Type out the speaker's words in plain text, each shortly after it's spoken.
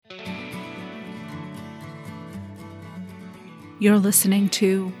You're listening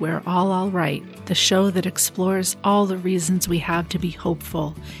to We're All Right, the show that explores all the reasons we have to be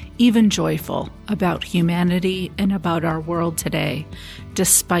hopeful, even joyful, about humanity and about our world today,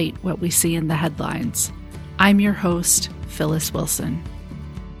 despite what we see in the headlines. I'm your host, Phyllis Wilson.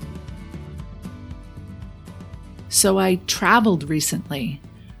 So I traveled recently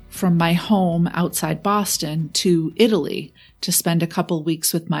from my home outside Boston to Italy to spend a couple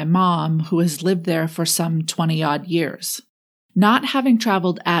weeks with my mom, who has lived there for some 20-odd years. Not having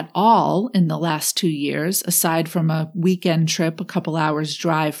traveled at all in the last 2 years, aside from a weekend trip a couple hours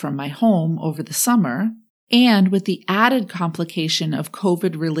drive from my home over the summer, and with the added complication of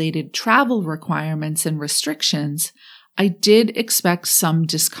COVID-related travel requirements and restrictions, I did expect some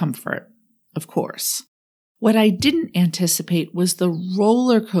discomfort, of course. What I didn't anticipate was the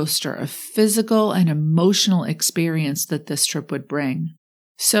roller coaster of physical and emotional experience that this trip would bring.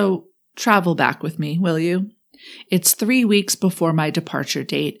 So travel back with me, will you? It's 3 weeks before my departure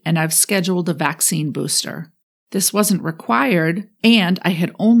date, and I've scheduled a vaccine booster. This wasn't required, and I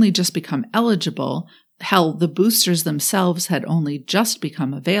had only just become eligible. Hell, the boosters themselves had only just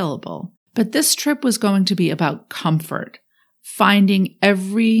become available. But this trip was going to be about comfort, finding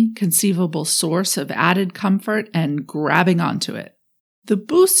every conceivable source of added comfort and grabbing onto it. The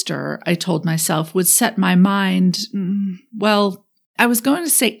booster, I told myself, would set my mind, I was going to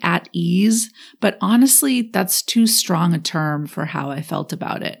say at ease, but honestly, that's too strong a term for how I felt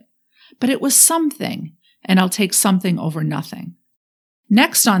about it. But it was something, and I'll take something over nothing.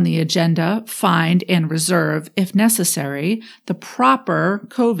 Next on the agenda, find and reserve, if necessary, the proper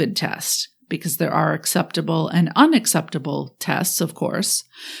COVID test, because there are acceptable and unacceptable tests, of course,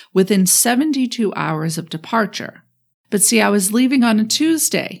 within 72 hours of departure. But see, I was leaving on a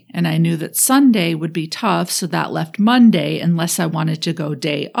Tuesday, and I knew that Sunday would be tough, so that left Monday unless I wanted to go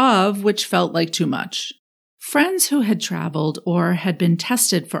day of, which felt like too much. Friends who had traveled or had been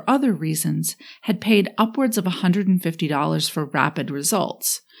tested for other reasons had paid upwards of $150 for rapid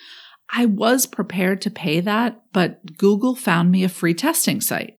results. I was prepared to pay that, but Google found me a free testing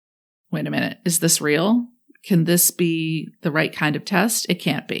site. Wait a minute, is this real? Can this be the right kind of test? It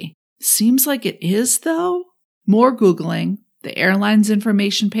can't be. Seems like it is, though. More Googling, the airline's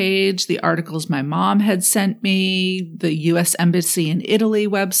information page, the articles my mom had sent me, the U.S. Embassy in Italy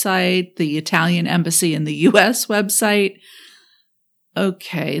website, the Italian Embassy in the U.S. website.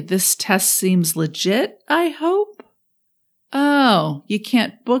 Okay, this test seems legit, I hope. Oh, you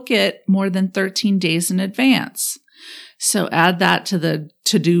can't book it more than 13 days in advance. So add that to the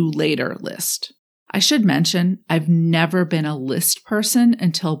to-do later list. I should mention, I've never been a list person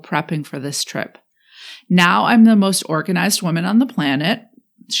until prepping for this trip. Now I'm the most organized woman on the planet,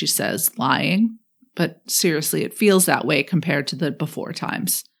 she says, lying. But seriously, it feels that way compared to the before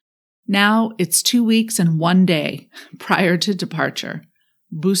times. Now it's 2 weeks and 1 day prior to departure,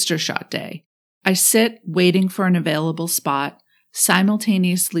 booster shot day. I sit waiting for an available spot,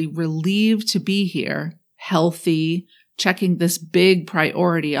 simultaneously relieved to be here, healthy, checking this big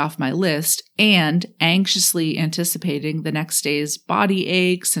priority off my list, and anxiously anticipating the next day's body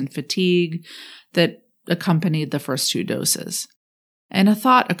aches and fatigue that accompanied the first 2 doses. And a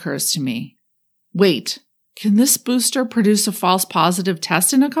thought occurs to me. Wait, can this booster produce a false positive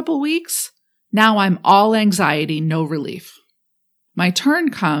test in a couple weeks? Now I'm all anxiety, no relief. My turn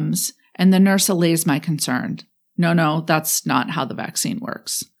comes, and the nurse allays my concern. No, that's not how the vaccine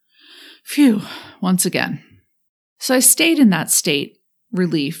works. Phew, once again. So I stayed in that state,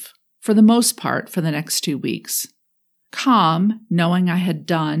 relief, for the most part for the next 2 weeks. Calm, knowing I had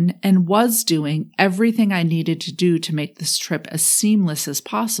done and was doing everything I needed to do to make this trip as seamless as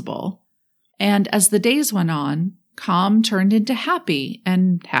possible. And as the days went on, calm turned into happy,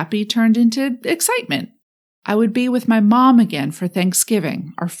 and happy turned into excitement. I would be with my mom again for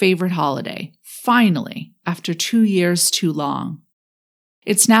Thanksgiving, our favorite holiday, finally, after 2 years too long.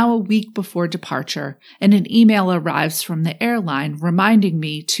 It's now a week before departure, and an email arrives from the airline reminding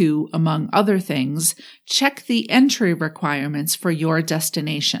me to, among other things, check the entry requirements for your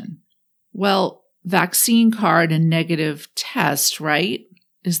destination. Well, vaccine card and negative test, right?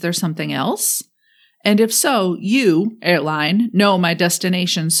 Is there something else? And if so, you, airline, know my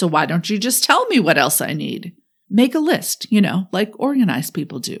destination, so why don't you just tell me what else I need? Make a list, like organized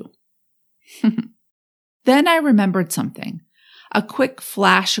people do. Then I remembered something. A quick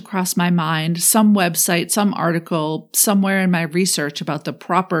flash across my mind, some website, some article, somewhere in my research about the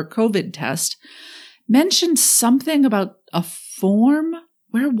proper COVID test, mentioned something about a form.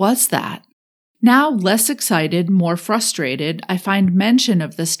 Where was that? Now less excited, more frustrated, I find mention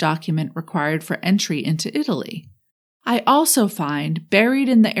of this document required for entry into Italy. I also find, buried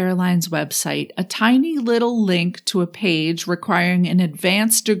in the airline's website, a tiny little link to a page requiring an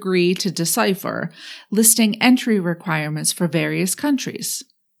advanced degree to decipher, listing entry requirements for various countries.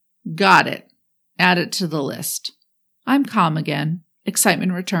 Got it. Add it to the list. I'm calm again.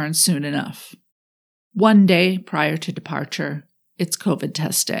 Excitement returns soon enough. One day prior to departure, it's COVID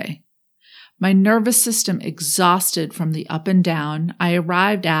test day. My nervous system exhausted from the up and down, I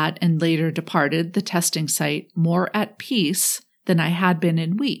arrived at and later departed the testing site more at peace than I had been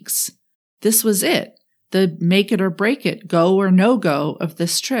in weeks. This was it, the make it or break it, go or no go of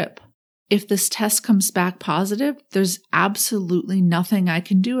this trip. If this test comes back positive, there's absolutely nothing I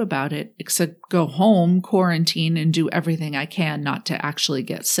can do about it except go home, quarantine, and do everything I can not to actually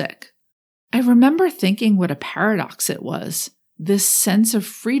get sick. I remember thinking what a paradox it was. This sense of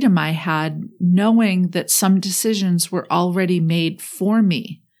freedom I had, knowing that some decisions were already made for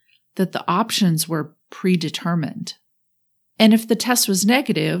me, that the options were predetermined. And if the test was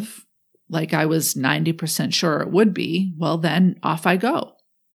negative, like I was 90% sure it would be, well then off I go.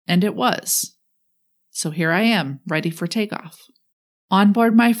 And it was. So here I am, ready for takeoff. On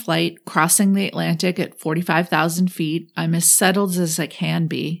board my flight, crossing the Atlantic at 45,000 feet, I'm as settled as I can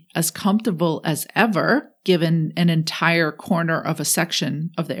be, as comfortable as ever, given an entire corner of a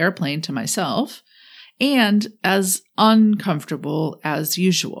section of the airplane to myself, and as uncomfortable as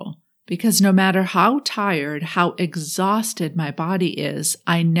usual. Because no matter how tired, how exhausted my body is,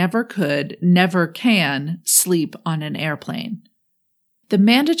 I never could, never can sleep on an airplane. The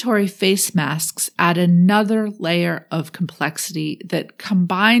mandatory face masks add another layer of complexity that,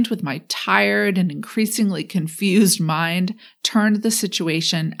 combined with my tired and increasingly confused mind, turned the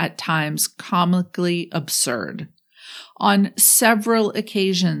situation at times comically absurd. On several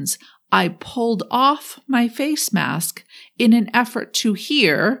occasions, I pulled off my face mask in an effort to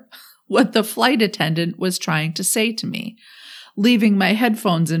hear what the flight attendant was trying to say to me, leaving my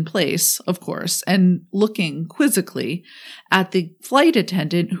headphones in place, of course, and looking quizzically at the flight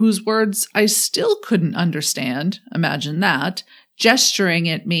attendant whose words I still couldn't understand, imagine that, gesturing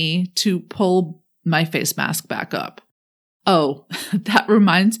at me to pull my face mask back up. Oh, that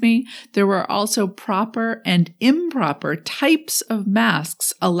reminds me, there were also proper and improper types of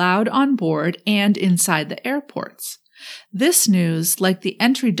masks allowed on board and inside the airports. This news, like the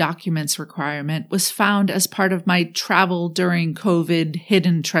entry documents requirement, was found as part of my travel during COVID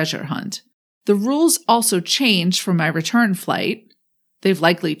hidden treasure hunt. The rules also changed for my return flight. They've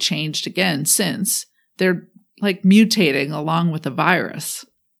likely changed again since. They're like mutating along with the virus.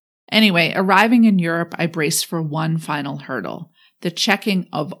 Anyway, arriving in Europe, I braced for one final hurdle, the checking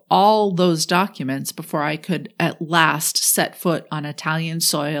of all those documents before I could at last set foot on Italian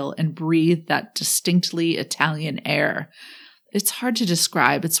soil and breathe that distinctly Italian air. It's hard to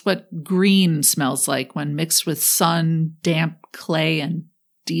describe. It's what green smells like when mixed with sun, damp clay, and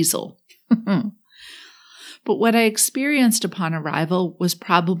diesel. But what I experienced upon arrival was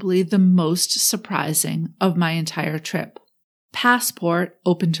probably the most surprising of my entire trip. Passport,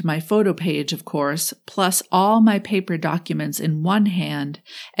 open to my photo page, of course, plus all my paper documents in one hand,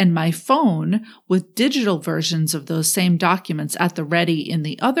 and my phone with digital versions of those same documents at the ready in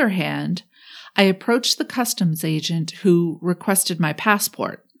the other hand, I approached the customs agent who requested my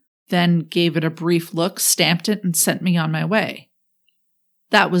passport, then gave it a brief look, stamped it, and sent me on my way.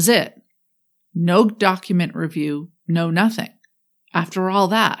 That was it. No document review, no nothing. After all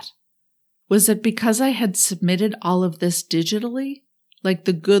that. Was it because I had submitted all of this digitally, like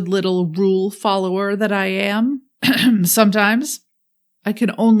the good little rule follower that I am? Sometimes. I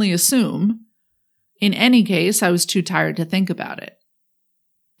can only assume. In any case, I was too tired to think about it.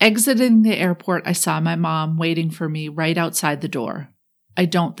 Exiting the airport, I saw my mom waiting for me right outside the door. I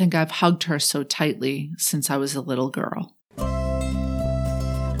don't think I've hugged her so tightly since I was a little girl.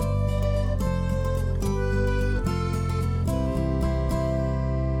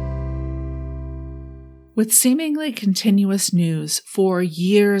 With seemingly continuous news for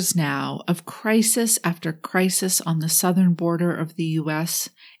years now of crisis after crisis on the southern border of the U.S.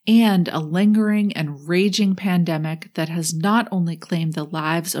 and a lingering and raging pandemic that has not only claimed the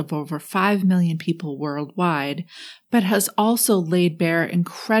lives of over 5 million people worldwide, but has also laid bare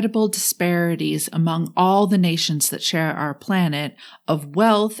incredible disparities among all the nations that share our planet of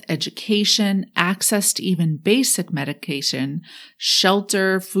wealth, education, access to even basic medication,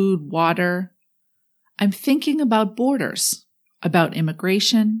 shelter, food, water. I'm thinking about borders, about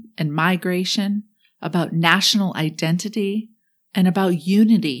immigration and migration, about national identity, and about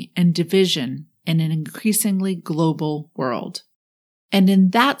unity and division in an increasingly global world. And in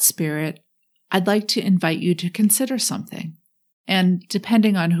that spirit, I'd like to invite you to consider something. And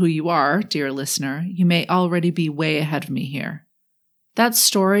depending on who you are, dear listener, you may already be way ahead of me here. That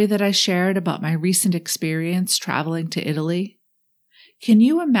story that I shared about my recent experience traveling to Italy, can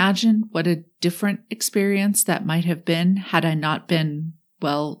you imagine what a different experience that might have been had I not been,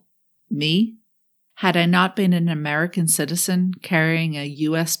 well, me? Had I not been an American citizen carrying a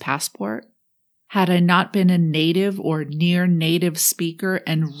U.S. passport? Had I not been a native or near native speaker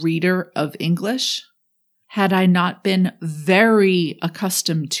and reader of English? Had I not been very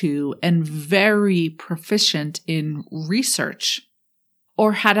accustomed to and very proficient in research?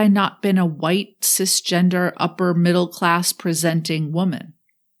 Or had I not been a white, cisgender, upper middle class presenting woman?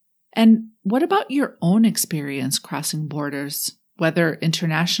 And what about your own experience crossing borders, whether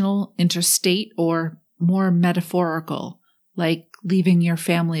international, interstate, or more metaphorical, like leaving your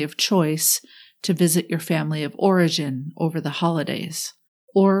family of choice to visit your family of origin over the holidays?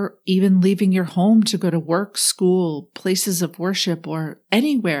 Or even leaving your home to go to work, school, places of worship, or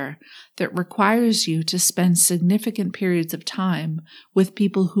anywhere that requires you to spend significant periods of time with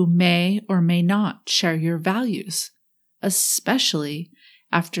people who may or may not share your values, especially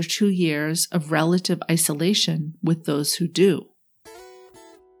after 2 years of relative isolation with those who do.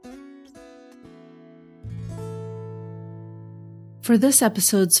 For this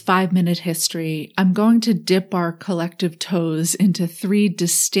episode's 5-minute history, I'm going to dip our collective toes into 3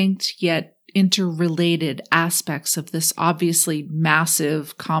 distinct yet interrelated aspects of this obviously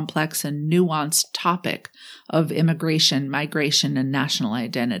massive, complex, and nuanced topic of immigration, migration, and national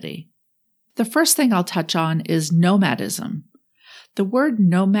identity. The first thing I'll touch on is nomadism. The word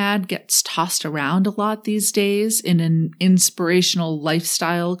nomad gets tossed around a lot these days in an inspirational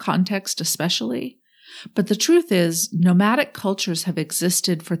lifestyle context especially. But the truth is, nomadic cultures have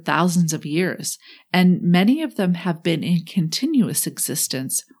existed for thousands of years, and many of them have been in continuous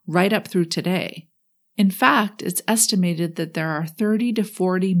existence right up through today. In fact, it's estimated that there are 30 to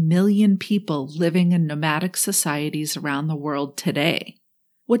 40 million people living in nomadic societies around the world today.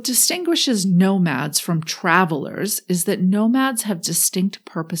 What distinguishes nomads from travelers is that nomads have distinct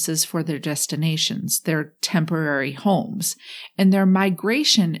purposes for their destinations, their temporary homes, and their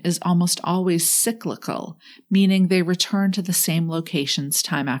migration is almost always cyclical, meaning they return to the same locations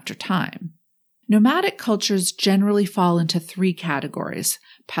time after time. Nomadic cultures generally fall into 3 categories: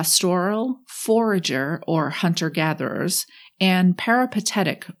 pastoral, forager or hunter-gatherers, and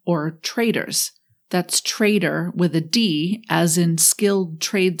peripatetic or traders. That's trader with a D, as in skilled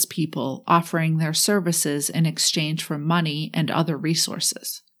tradespeople offering their services in exchange for money and other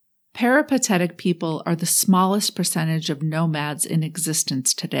resources. Peripatetic people are the smallest percentage of nomads in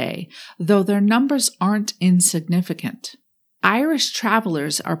existence today, though their numbers aren't insignificant. Irish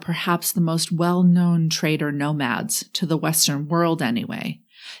travelers are perhaps the most well-known trader nomads, to the Western world anyway.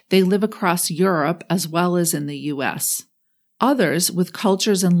 They live across Europe as well as in the U.S. Others, with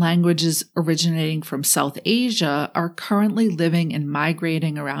cultures and languages originating from South Asia, are currently living and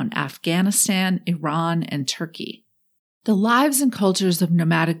migrating around Afghanistan, Iran, and Turkey. The lives and cultures of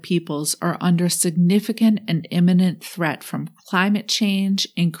nomadic peoples are under significant and imminent threat from climate change,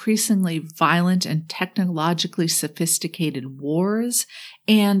 increasingly violent and technologically sophisticated wars,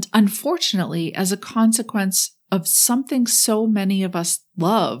 and, unfortunately, as a consequence of something so many of us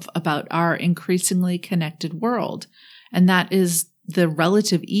love about our increasingly connected world, and that is the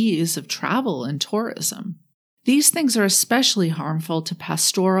relative ease of travel and tourism. These things are especially harmful to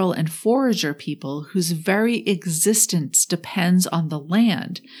pastoral and forager people whose very existence depends on the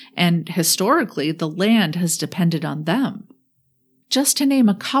land, and historically the land has depended on them. Just to name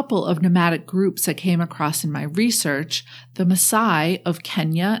a couple of nomadic groups I came across in my research, the Maasai of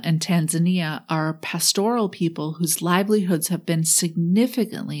Kenya and Tanzania are pastoral people whose livelihoods have been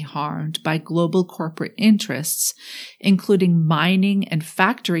significantly harmed by global corporate interests, including mining and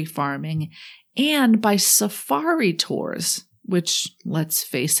factory farming, and by safari tours, which, let's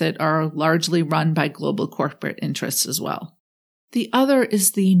face it, are largely run by global corporate interests as well. The other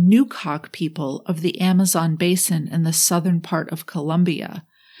is the Nukok people of the Amazon basin in the southern part of Colombia.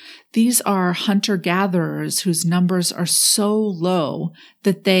 These are hunter-gatherers whose numbers are so low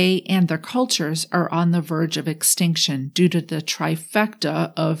that they and their cultures are on the verge of extinction due to the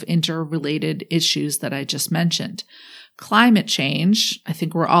trifecta of interrelated issues that I just mentioned. Climate change, I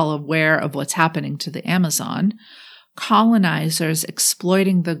think we're all aware of what's happening to the Amazon. Colonizers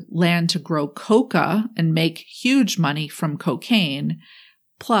exploiting the land to grow coca and make huge money from cocaine,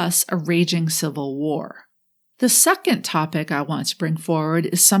 plus a raging civil war. The second topic I want to bring forward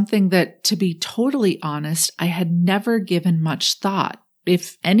is something that, to be totally honest, I had never given much thought,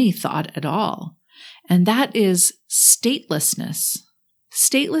 if any thought at all, and that is statelessness.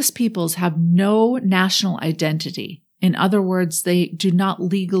 Stateless peoples have no national identity, In other words, they do not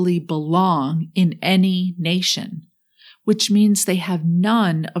legally belong in any nation, which means they have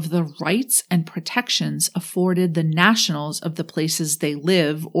none of the rights and protections afforded the nationals of the places they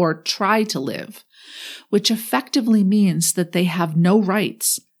live or try to live, which effectively means that they have no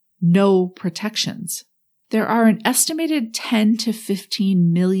rights, no protections. There are an estimated 10 to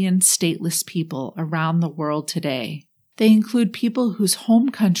 15 million stateless people around the world today. They include people whose home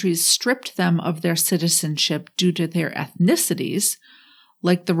countries stripped them of their citizenship due to their ethnicities,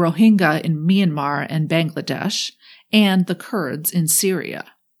 like the Rohingya in Myanmar and Bangladesh, and the Kurds in Syria.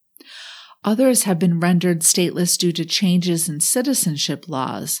 Others have been rendered stateless due to changes in citizenship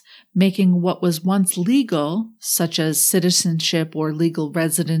laws, making what was once legal, such as citizenship or legal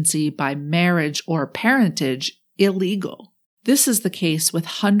residency by marriage or parentage, illegal. This is the case with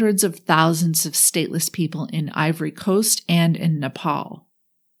hundreds of thousands of stateless people in Ivory Coast and in Nepal.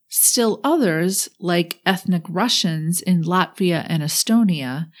 Still others, like ethnic Russians in Latvia and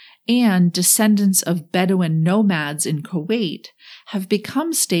Estonia, and descendants of Bedouin nomads in Kuwait, have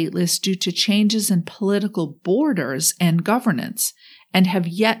become stateless due to changes in political borders and governance, and have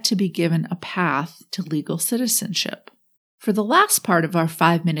yet to be given a path to legal citizenship. For the last part of our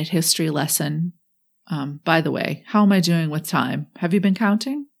 5-minute history lesson, by the way, how am I doing with time? Have you been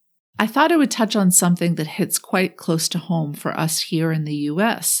counting? I thought I would touch on something that hits quite close to home for us here in the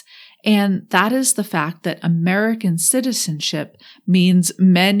U.S., and that is the fact that American citizenship means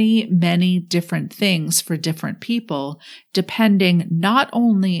many, many different things for different people, depending not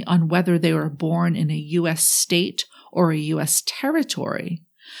only on whether they were born in a U.S. state or a U.S. territory,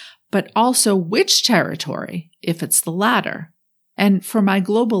 but also which territory, if it's the latter. And for my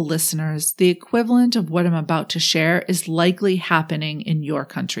global listeners, the equivalent of what I'm about to share is likely happening in your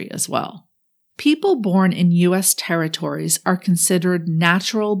country as well. People born in U.S. territories are considered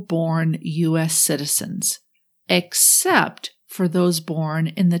natural-born U.S. citizens, except for those born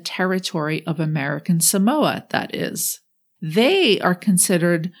in the territory of American Samoa, that is. They are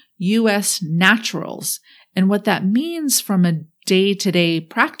considered U.S. naturals, and what that means from a day-to-day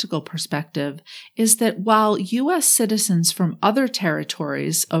practical perspective is that while U.S. citizens from other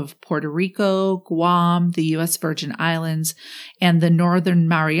territories of Puerto Rico, Guam, the U.S. Virgin Islands, and the Northern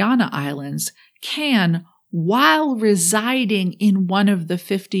Mariana Islands can, while residing in one of the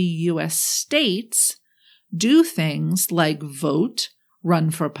 50 U.S. states, do things like vote, run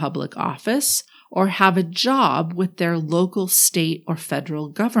for public office, or have a job with their local state or federal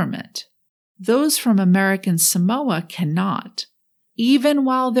government. Those from American Samoa cannot, even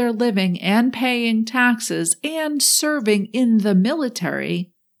while they're living and paying taxes and serving in the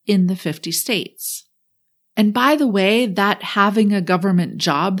military in the 50 states. And by the way, that having a government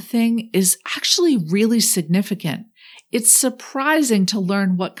job thing is actually really significant. It's surprising to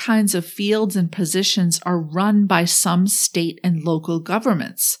learn what kinds of fields and positions are run by some state and local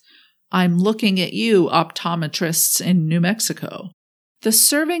governments. I'm looking at you, optometrists in New Mexico. The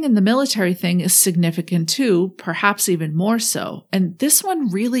serving in the military thing is significant too, perhaps even more so, and this one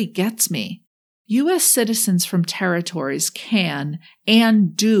really gets me. U.S. citizens from territories can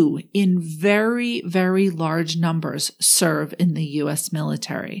and do in very, very large numbers serve in the U.S.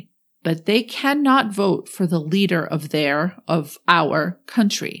 military, but they cannot vote for the leader of our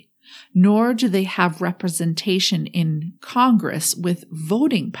country, nor do they have representation in Congress with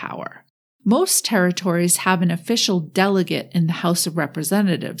voting power. Most territories have an official delegate in the House of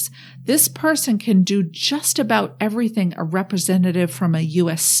Representatives. This person can do just about everything a representative from a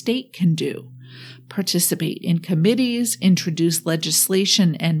U.S. state can do: participate in committees, introduce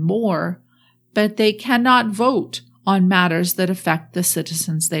legislation, and more, but they cannot vote on matters that affect the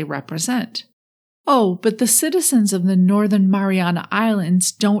citizens they represent. Oh, but the citizens of the Northern Mariana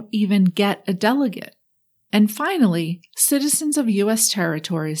Islands don't even get a delegate. And finally, citizens of U.S.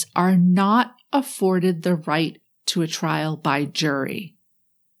 territories are not afforded the right to a trial by jury.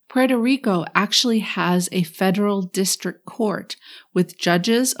 Puerto Rico actually has a federal district court with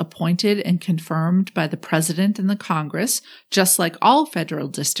judges appointed and confirmed by the president and the Congress, just like all federal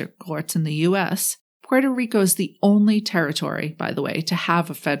district courts in the U.S. Puerto Rico is the only territory, by the way, to have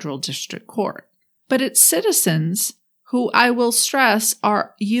a federal district court. But its citizens, who I will stress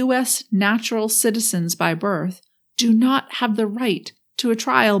are U.S. natural citizens by birth, do not have the right to a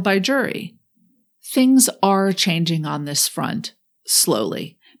trial by jury. Things are changing on this front,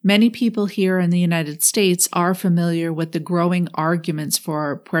 slowly. Many people here in the United States are familiar with the growing arguments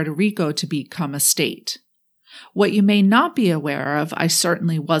for Puerto Rico to become a state. What you may not be aware of, I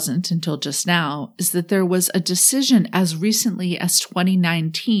certainly wasn't until just now, is that there was a decision as recently as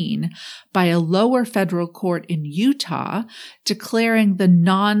 2019 by a lower federal court in Utah declaring the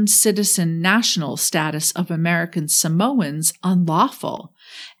non-citizen national status of American Samoans unlawful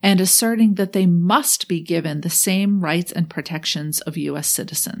and asserting that they must be given the same rights and protections of U.S.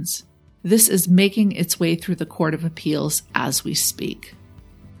 citizens. This is making its way through the Court of Appeals as we speak.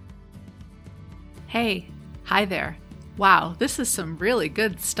 Hey, hi there. Wow, this is some really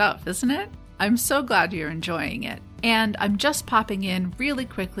good stuff, isn't it? I'm so glad you're enjoying it. And I'm just popping in really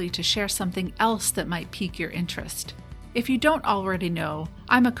quickly to share something else that might pique your interest. If you don't already know,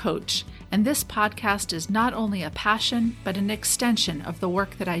 I'm a coach, and this podcast is not only a passion, but an extension of the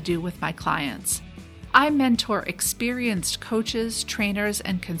work that I do with my clients. I mentor experienced coaches, trainers,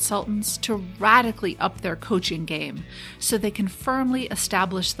 and consultants to radically up their coaching game so they can firmly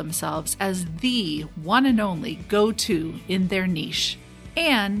establish themselves as the one and only go-to in their niche,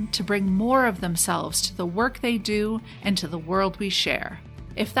 and to bring more of themselves to the work they do and to the world we share.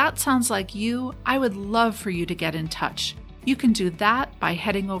 If that sounds like you, I would love for you to get in touch. You can do that by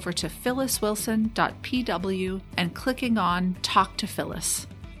heading over to phylliswilson.pw and clicking on Talk to Phyllis.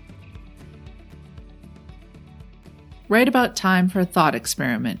 Right about time for a thought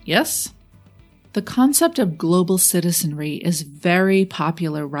experiment, yes? The concept of global citizenry is very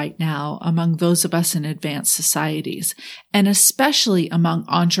popular right now among those of us in advanced societies, and especially among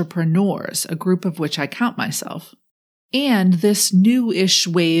entrepreneurs, a group of which I count myself. And this new-ish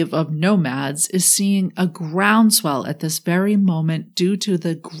wave of nomads is seeing a groundswell at this very moment due to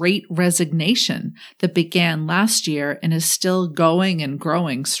the Great Resignation that began last year and is still going and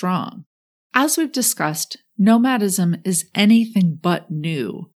growing strong. As we've discussed, nomadism is anything but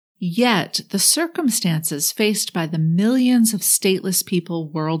new. Yet, the circumstances faced by the millions of stateless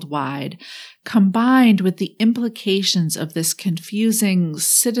people worldwide, combined with the implications of this confusing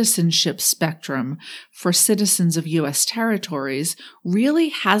citizenship spectrum for citizens of U.S. territories, really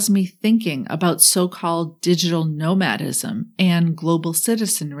has me thinking about so-called digital nomadism and global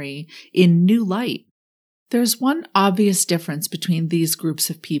citizenry in new light. There's one obvious difference between these groups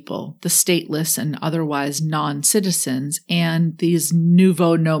of people, the stateless and otherwise non-citizens, and these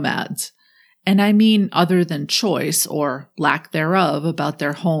nouveau nomads. And I mean other than choice or lack thereof about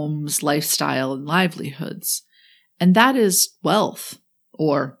their homes, lifestyle, and livelihoods. And that is wealth,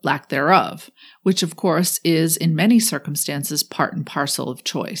 or lack thereof, which of course is in many circumstances part and parcel of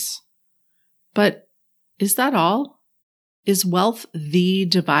choice. But is that all? Is wealth the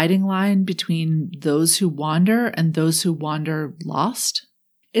dividing line between those who wander and those who wander lost?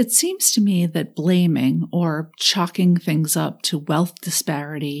 It seems to me that blaming or chalking things up to wealth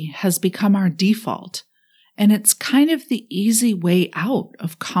disparity has become our default, and it's kind of the easy way out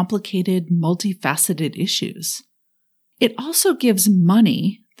of complicated, multifaceted issues. It also gives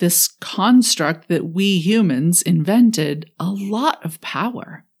money, this construct that we humans invented, a lot of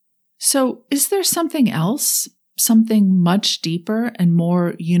power. So is there something else? Something much deeper and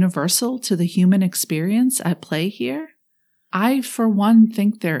more universal to the human experience at play here? I, for one,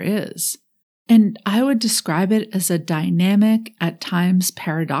 think there is. And I would describe it as a dynamic, at times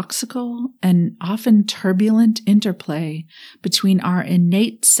paradoxical, and often turbulent interplay between our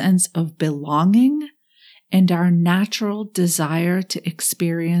innate sense of belonging and our natural desire to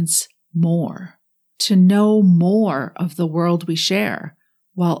experience more, to know more of the world we share,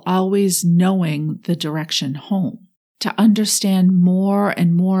 while always knowing the direction home, to understand more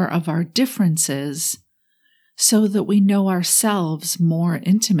and more of our differences so that we know ourselves more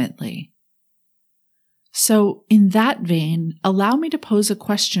intimately. So, in that vein, allow me to pose a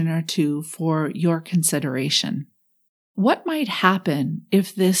question or two for your consideration. What might happen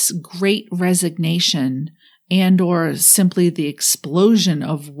if this Great Resignation and/or simply the explosion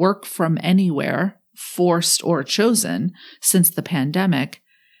of work from anywhere, forced or chosen, since the pandemic,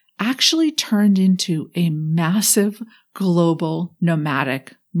 actually turned into a massive global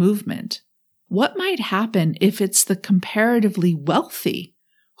nomadic movement? What might happen if it's the comparatively wealthy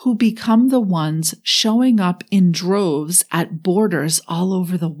who become the ones showing up in droves at borders all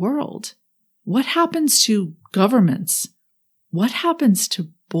over the world? What happens to governments? What happens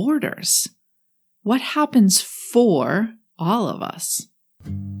to borders? What happens for all of us?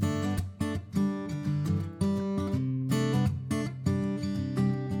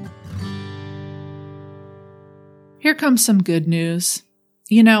 Here comes some good news.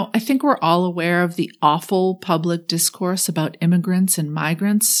 I think we're all aware of the awful public discourse about immigrants and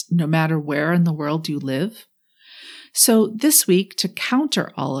migrants, no matter where in the world you live. So this week, to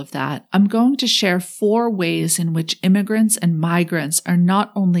counter all of that, I'm going to share 4 ways in which immigrants and migrants are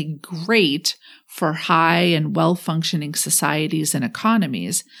not only great for high and well-functioning societies and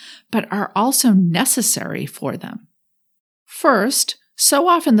economies, but are also necessary for them. First, so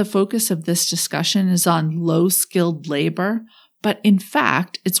often the focus of this discussion is on low-skilled labor, but in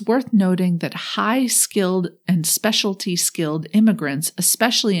fact, it's worth noting that high-skilled and specialty-skilled immigrants,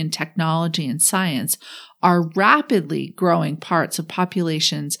 especially in technology and science, are rapidly growing parts of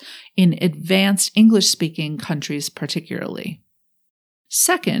populations in advanced English-speaking countries particularly.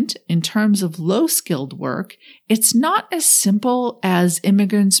 Second, in terms of low-skilled work, it's not as simple as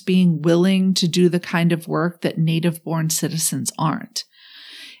immigrants being willing to do the kind of work that native-born citizens aren't.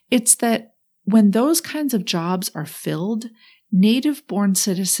 It's that when those kinds of jobs are filled, native-born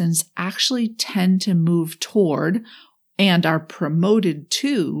citizens actually tend to move toward and are promoted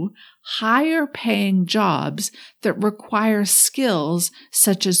to higher-paying jobs that require skills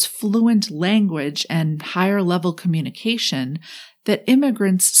such as fluent language and higher-level communication that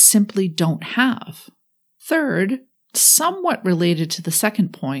immigrants simply don't have. Third, somewhat related to the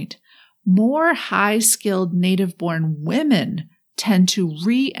second point, more high-skilled native-born women tend to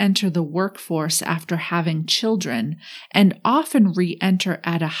re-enter the workforce after having children and often re-enter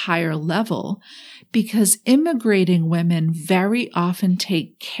at a higher level because immigrating women very often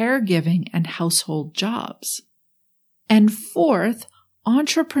take caregiving and household jobs. And fourth,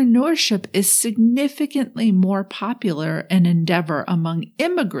 entrepreneurship is significantly more popular an endeavor among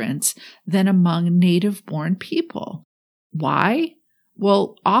immigrants than among native-born people. Why?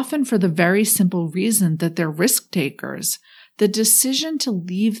 Well, often for the very simple reason that they're risk takers. The decision to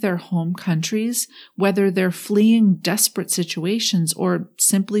leave their home countries, whether they're fleeing desperate situations or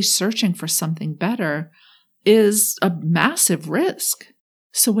simply searching for something better, is a massive risk.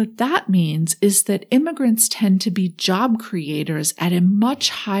 So what that means is that immigrants tend to be job creators at a much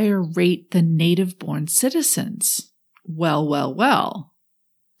higher rate than native-born citizens. Well.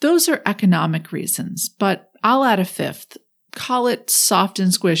 Those are economic reasons, but I'll add a fifth. Call it soft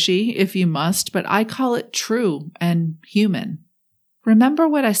and squishy if you must, but I call it true and human. Remember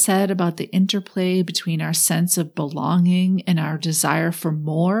what I said about the interplay between our sense of belonging and our desire for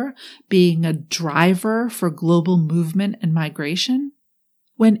more being a driver for global movement and migration?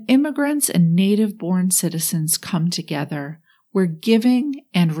 When immigrants and native-born citizens come together, we're giving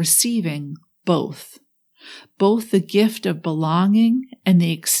and receiving both the gift of belonging and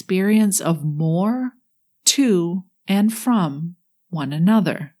the experience of more to and from one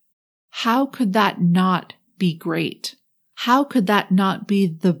another. How could that not be great? How could that not be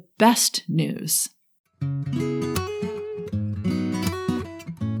the best news?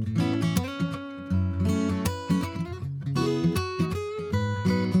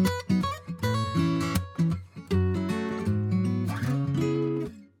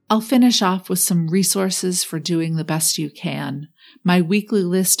 I'll finish off with some resources for doing the best you can. My weekly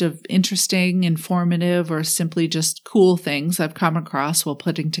list of interesting, informative, or simply just cool things I've come across while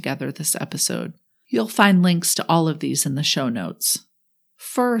putting together this episode. You'll find links to all of these in the show notes.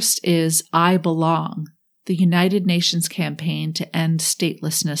 First is I Belong, the United Nations campaign to end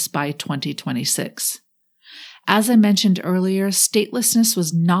statelessness by 2026. As I mentioned earlier, statelessness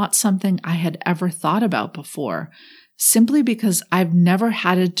was not something I had ever thought about before, simply because I've never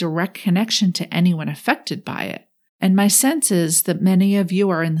had a direct connection to anyone affected by it. And my sense is that many of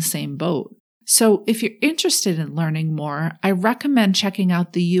you are in the same boat. So if you're interested in learning more, I recommend checking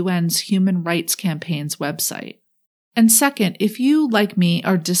out the UN's Human Rights Campaign's website. And second, if you, like me,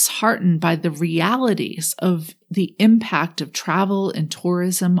 are disheartened by the realities of the impact of travel and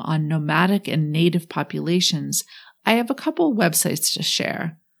tourism on nomadic and native populations, I have a couple websites to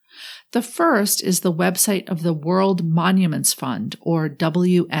share. The first is the website of the World Monuments Fund, or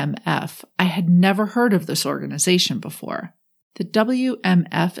WMF. I had never heard of this organization before. The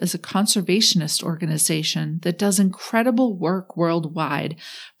WMF is a conservationist organization that does incredible work worldwide,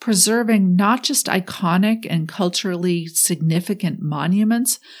 preserving not just iconic and culturally significant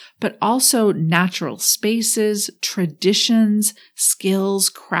monuments, but also natural spaces, traditions, skills,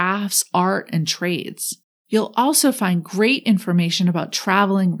 crafts, art, and trades. You'll also find great information about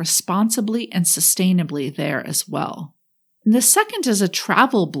traveling responsibly and sustainably there as well. And the second is a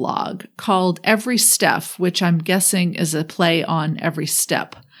travel blog called Every Step, which I'm guessing is a play on Every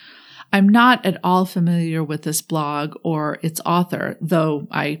Step. I'm not at all familiar with this blog or its author, though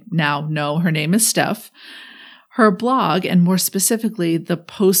I now know her name is Steph. Her blog, and more specifically the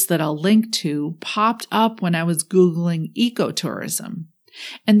post that I'll link to, popped up when I was Googling ecotourism.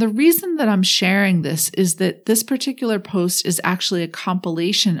 And the reason that I'm sharing this is that this particular post is actually a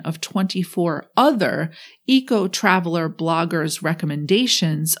compilation of 24 other eco-traveler bloggers'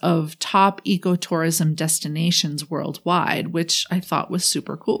 recommendations of top ecotourism destinations worldwide, which I thought was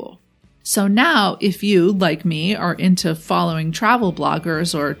super cool. So now, if you, like me, are into following travel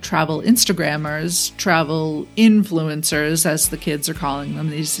bloggers or travel Instagrammers, travel influencers, as the kids are calling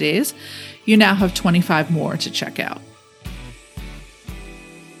them these days, you now have 25 more to check out.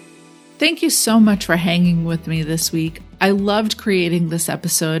 Thank you so much for hanging with me this week. I loved creating this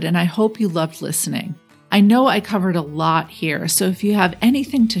episode, and I hope you loved listening. I know I covered a lot here, so if you have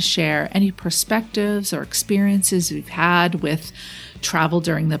anything to share, any perspectives or experiences you've had with travel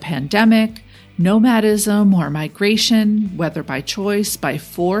during the pandemic, nomadism or migration, whether by choice, by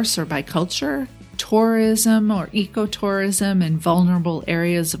force, or by culture, tourism or ecotourism in vulnerable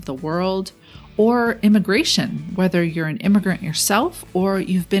areas of the world, or immigration, whether you're an immigrant yourself or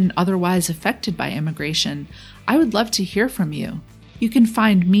you've been otherwise affected by immigration, I would love to hear from you. You can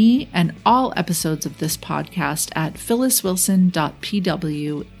find me and all episodes of this podcast at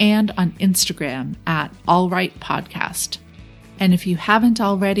phylliswilson.pw and on Instagram at allrightpodcast. And if you haven't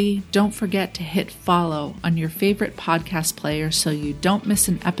already, don't forget to hit follow on your favorite podcast player so you don't miss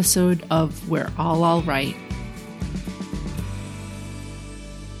an episode of We're All Right.